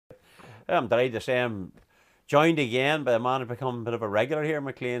I'm delighted to say I'm joined again by a man who's become a bit of a regular here at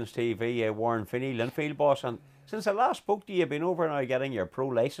McLean's TV, Warren Feeney Linfield boss. And since I last spoke to you, you've been over now getting your pro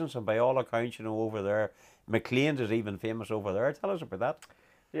licence, and by all accounts, over there, McLean's is even famous over there. Tell us about that.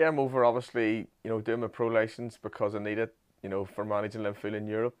 Yeah, I'm over obviously, doing my pro licence because I need it, for managing Linfield in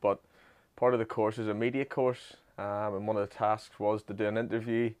Europe. But part of the course is a media course, and one of the tasks was to do an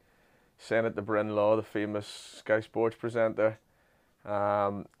interview, send it to Bryn Law, the famous Sky Sports presenter.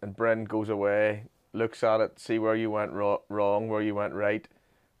 And Bryn goes away, looks at it, see where you went wrong, where you went right.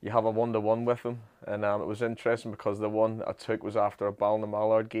 You have a one-to-one with him, and it was interesting because the one I took was after a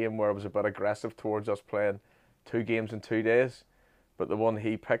Ballina-Mallard game where I was a bit aggressive towards us playing 2 games in 2 days. But the one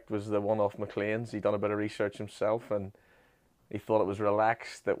he picked was the one off McLean's. He'd done a bit of research himself, and he thought it was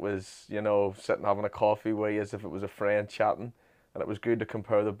relaxed. It was, sitting having a coffee with you as if it was a friend chatting. And it was good to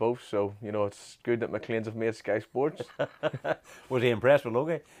compare the both. So, it's good that McLean's have made Sky Sports. Was he impressed with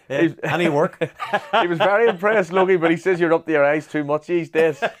Logie? Any work? He was very impressed, Logie, but he says you're up to your eyes too much these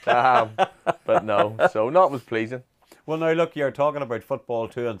days. But no, so no, it was pleasing. Well, now look, you're talking about football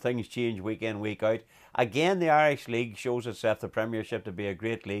too, and things change week in, week out. Again, the Irish League shows itself, the Premiership, to be a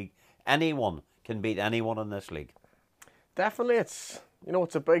great league. Anyone can beat anyone in this league. Definitely, it's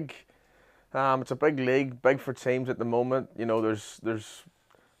a big league, big for teams at the moment. There's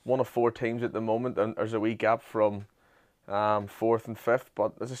 1 of 4 teams at the moment, and there's a wee gap from 4th and 5th.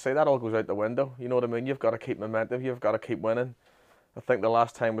 But as I say, that all goes out the window. You know what I mean? You've got to keep momentum. You've got to keep winning. I think the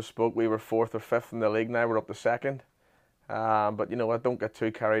last time we spoke, we were 4th or 5th in the league. Now we're up to 2nd. But I don't get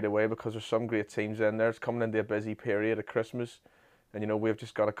too carried away because there's some great teams in there. It's coming into a busy period of Christmas, and we've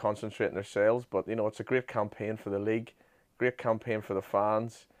just got to concentrate on ourselves. But it's a great campaign for the league, great campaign for the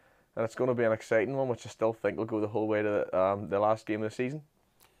fans. And it's going to be an exciting one, which I still think will go the whole way to the last game of the season.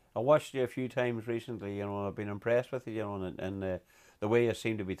 I watched you a few times recently, and I've been impressed with you, and the way you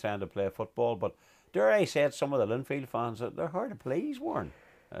seem to be trying to play football. But dare I say it, some of the Linfield fans, they're hard to please, Warren.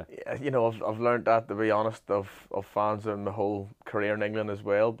 Yeah, I've learned that, to be honest, of fans in my whole career in England as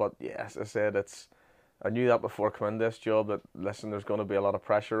well. But yeah, as I said, I knew that before coming to this job, that listen, there's going to be a lot of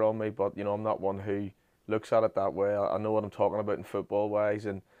pressure on me. But I'm not one who looks at it that way. I know what I'm talking about in football wise,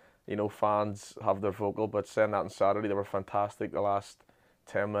 and fans have their vocal, but saying that on Saturday, they were fantastic the last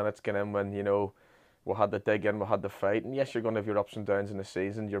 10 minutes getting in when, we had to dig in, we had to fight. And yes, you're going to have your ups and downs in the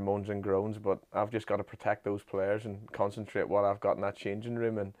season, your moans and groans, but I've just got to protect those players and concentrate what I've got in that changing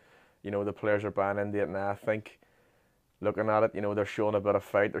room. And, the players are buying into it now. I think, looking at it, they're showing a bit of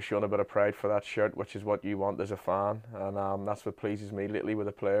fight, they're showing a bit of pride for that shirt, which is what you want as a fan. And that's what pleases me lately with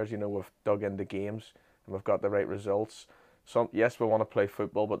the players. We've dug into games and we've got the right results. Yes, we want to play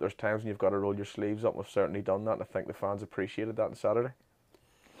football, but there's times when you've got to roll your sleeves up. We've certainly done that, and I think the fans appreciated that on Saturday.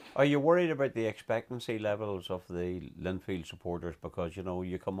 Are you worried about the expectancy levels of the Linfield supporters? Because,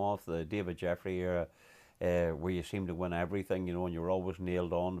 you come off the David Jeffrey era where you seem to win everything, and you're always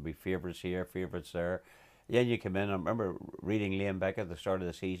nailed on to be favourites here, favourites there. Then you come in, I remember reading Liam Beck at the start of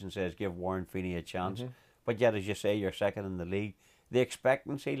the season says, give Warren Feeney a chance. Mm-hmm. But yet, as you say, you're 2nd in the league. The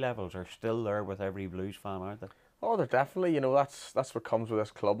expectancy levels are still there with every Blues fan, aren't they? Oh, they're definitely, that's what comes with this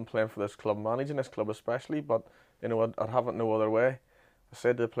club and playing for this club, managing this club especially. But, I'd have it no other way. I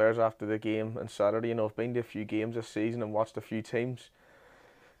said to the players after the game on Saturday, I've been to a few games this season and watched a few teams.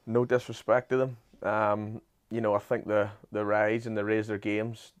 No disrespect to them. I think the rise and they raise their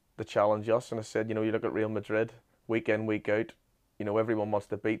games to challenge us. And I said, you look at Real Madrid, week in, week out, everyone wants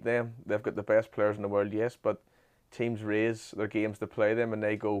to beat them. They've got the best players in the world, yes, but teams raise their games to play them and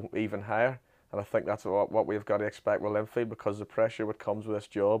they go even higher. And I think that's what we've got to expect with Linfield, because the pressure that comes with this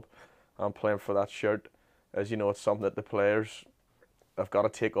job and playing for that shirt is, it's something that the players have got to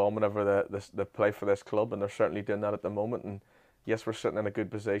take on whenever they play for this club, and they're certainly doing that at the moment. And yes, we're sitting in a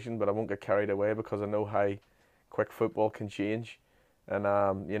good position, but I won't get carried away because I know how quick football can change. And,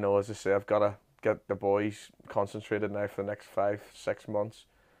 as I say, I've got to get the boys concentrated now for the next 5-6 months.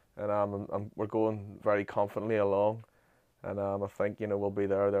 And we're going very confidently along. And I think, we'll be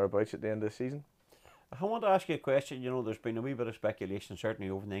thereabouts at the end of the season. I want to ask you a question. There's been a wee bit of speculation,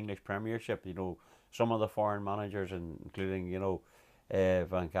 certainly over in the English Premiership. Some of the foreign managers, including,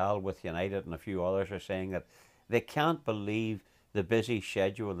 Van Gaal with United and a few others, are saying that they can't believe the busy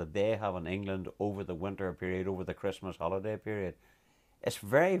schedule that they have in England over the winter period, over the Christmas holiday period. It's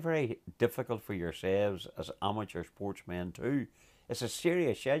very, very difficult for yourselves as amateur sportsmen too. It's a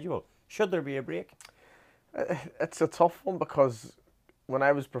serious schedule. Should there be a break? It's a tough one because when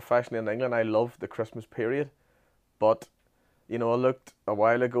I was professionally in England, I loved the Christmas period. But, I looked a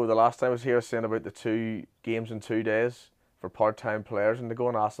while ago, the last time I was here, saying about the 2 games in 2 days for part-time players, and to go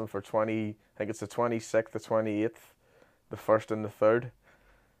and ask them for I think it's the 26th, the 28th, the 1st and the 3rd.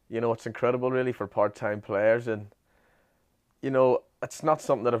 you know, it's incredible really for part-time players, and you know, it's not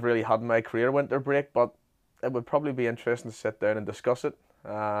something that I've really had in my career, winter break, but it would probably be interesting to sit down and discuss it,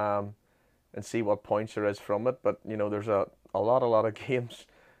 and see what points there is from it. But you know, there's a lot of games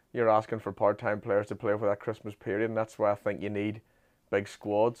you're asking for part-time players to play for that Christmas period, and that's why I think you need big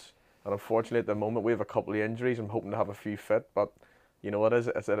squads. And unfortunately, at the moment, we have a couple of injuries. I'm hoping to have a few fit, but you know, it is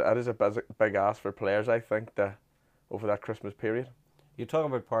a big ask for players, I think, over that Christmas period. You talk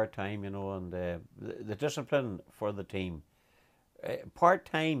about part time, you know, and the discipline for the team. Part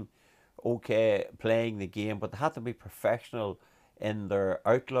time, okay, playing the game, but they have to be professional in their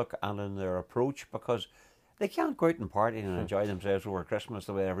outlook and in their approach, because they can't go out and party and enjoy themselves over Christmas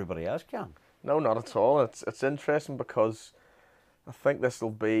the way everybody else can. No, not at all. It's interesting because I think this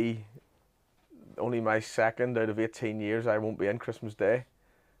will be only my second out of 18 years I won't be in Christmas Day.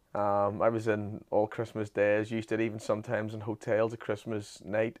 I was in all Christmas days, used to even sometimes in hotels at Christmas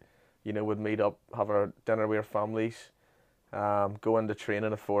night. You know, would meet up, have our dinner with our families, go into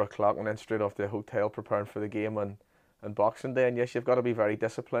training at 4 o'clock and then straight off to the hotel preparing for the game on Boxing Day. And yes, you've got to be very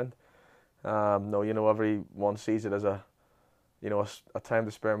disciplined. No, you know, everyone sees it as a time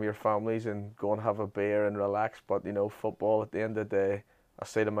to spend with your families and go and have a beer and relax. But you know, football, at the end of the day, I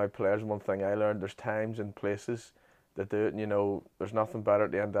say to my players, one thing I learned: there's times and places that do it, and you know, there's nothing better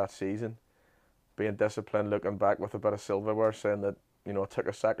at the end of that season, being disciplined, looking back with a bit of silverware, saying that, you know, I took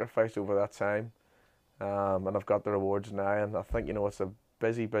a sacrifice over that time, and I've got the rewards now. And I think, you know, it's a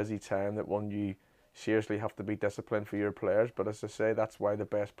busy time that you seriously have to be disciplined for your players. But as I say, that's why the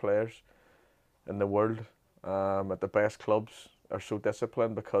best players in the world, at the best clubs, are so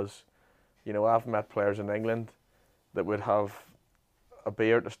disciplined, because, you know, I've met players in England that would have a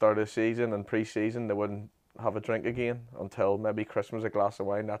beer at the start of the season, and pre-season they wouldn't have a drink again until maybe Christmas, a glass of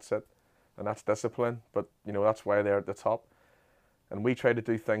wine, that's it. And that's discipline. But you know, that's why they're at the top. And we try to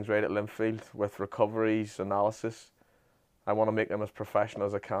do things right at Linfield with recoveries, analysis. I want to make them as professional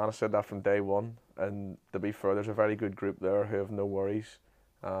as I can. I said that from day one. And to be fair, there's a very good group there who have no worries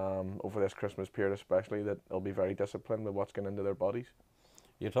over this Christmas period, especially, that they'll be very disciplined with what's going into their bodies.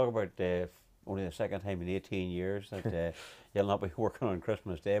 You talk about only the second time in 18 years that you'll not be working on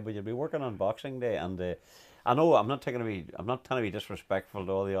Christmas Day, but you'll be working on Boxing Day. And I know I'm not trying to be disrespectful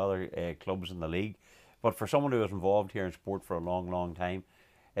to all the other clubs in the league, but for someone who was involved here in sport for a long time,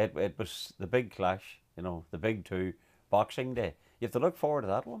 it was the big clash, you know, the big two, Boxing Day. You have to look forward to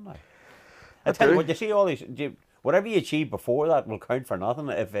that one now. I tell you what, you see all these. Whatever you achieve before that will count for nothing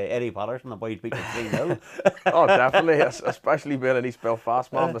if Eddie Patterson, the boys, beat you 3-0. Oh, definitely, especially being an East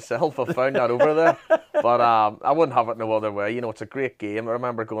Belfast man myself. I found that over there. But I wouldn't have it no other way. You know, it's a great game. I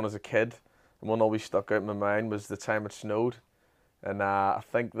remember going as a kid, and one always stuck out in my mind was the time it snowed. And I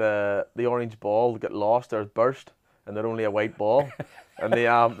think the orange ball got lost or burst, and they're only a white ball. And they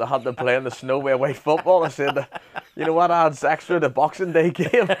had to play in the snow with a white football. I said, you know what adds extra to Boxing Day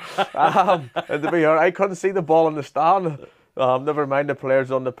game? And to be honest, I couldn't see the ball in the stand. Never mind the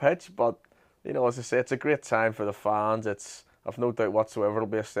players on the pitch. But, you know, as I say, it's a great time for the fans. I've no doubt whatsoever it'll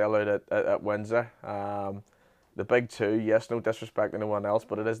be a sellout at Windsor. The big two, yes, no disrespect to anyone else,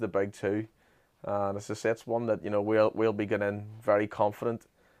 but it is the big two. And as I say, it's one that, you know, we'll be getting in very confident.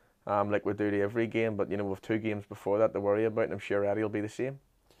 Like we do to every game, but you know, we've 2 games before that to worry about, and I'm sure Eddie will be the same.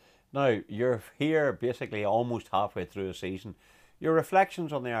 Now, you're here basically almost halfway through the season. Your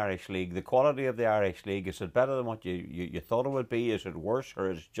reflections on the Irish League, the quality of the Irish League, is it better than what you thought it would be? Is it worse, or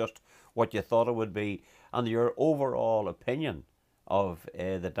is it just what you thought it would be? And your overall opinion of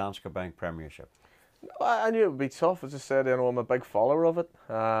the Danske Bank Premiership? I knew it would be tough. As I said, you know, I'm a big follower of it.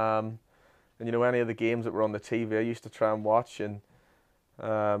 And you know, any of the games that were on the TV, I used to try and watch, and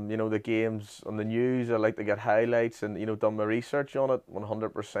you know, the games on the news, I like to get highlights, and you know, done my research on it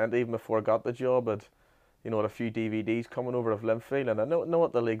 100%. Even before I got the job, I'd, you know, had a few DVDs coming over of Linfield, and I know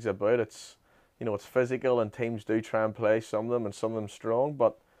what the league's about. It's, you know, it's physical, and teams do try and play some of them, and some of them strong.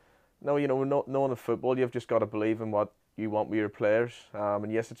 But no, you know, knowing in football, you've just got to believe in what you want with your players.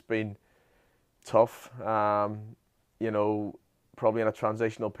 And yes, it's been tough. You know, probably in a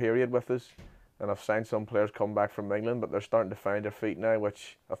transitional period with us. And I've seen some players come back from England, but they're starting to find their feet now,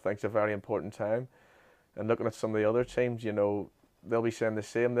 which I think is a very important time. And looking at some of the other teams, you know, they'll be saying the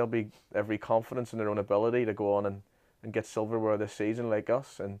same. They'll be every confidence in their own ability to go on and get silverware this season like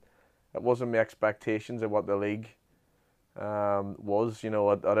us. And it wasn't my expectations of what the league was. You know,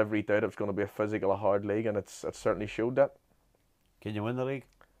 I'd every doubt it was going to be a physical, a hard league, and it's certainly showed that. Can you win the league?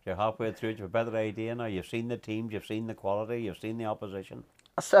 You're halfway through it. You have a better idea now. You've seen the teams, you've seen the quality, you've seen the opposition.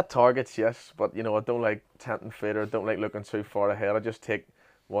 I set targets, yes, but you know, I don't like tempting fate, or I don't like looking too far ahead. I just take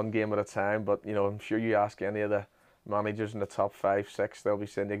one game at a time. But you know, I'm sure you ask any of the managers in the top 5, 6, they'll be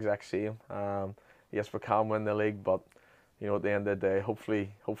saying the exact same. Yes, we can win the league, but you know, at the end of the day,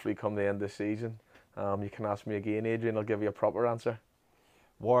 hopefully come the end of the season, you can ask me again, Adrian. I'll give you a proper answer.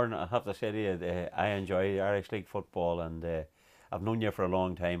 Warren, I have to say to you, I enjoy Irish League football, and I've known you for a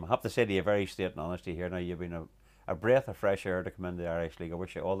long time. I have to say to you, very straight and honesty here. Now, you've been a breath of fresh air to come into the Irish League. I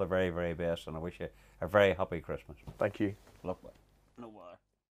wish you all the very, very best, and I wish you a very happy Christmas. Thank you. Look, no.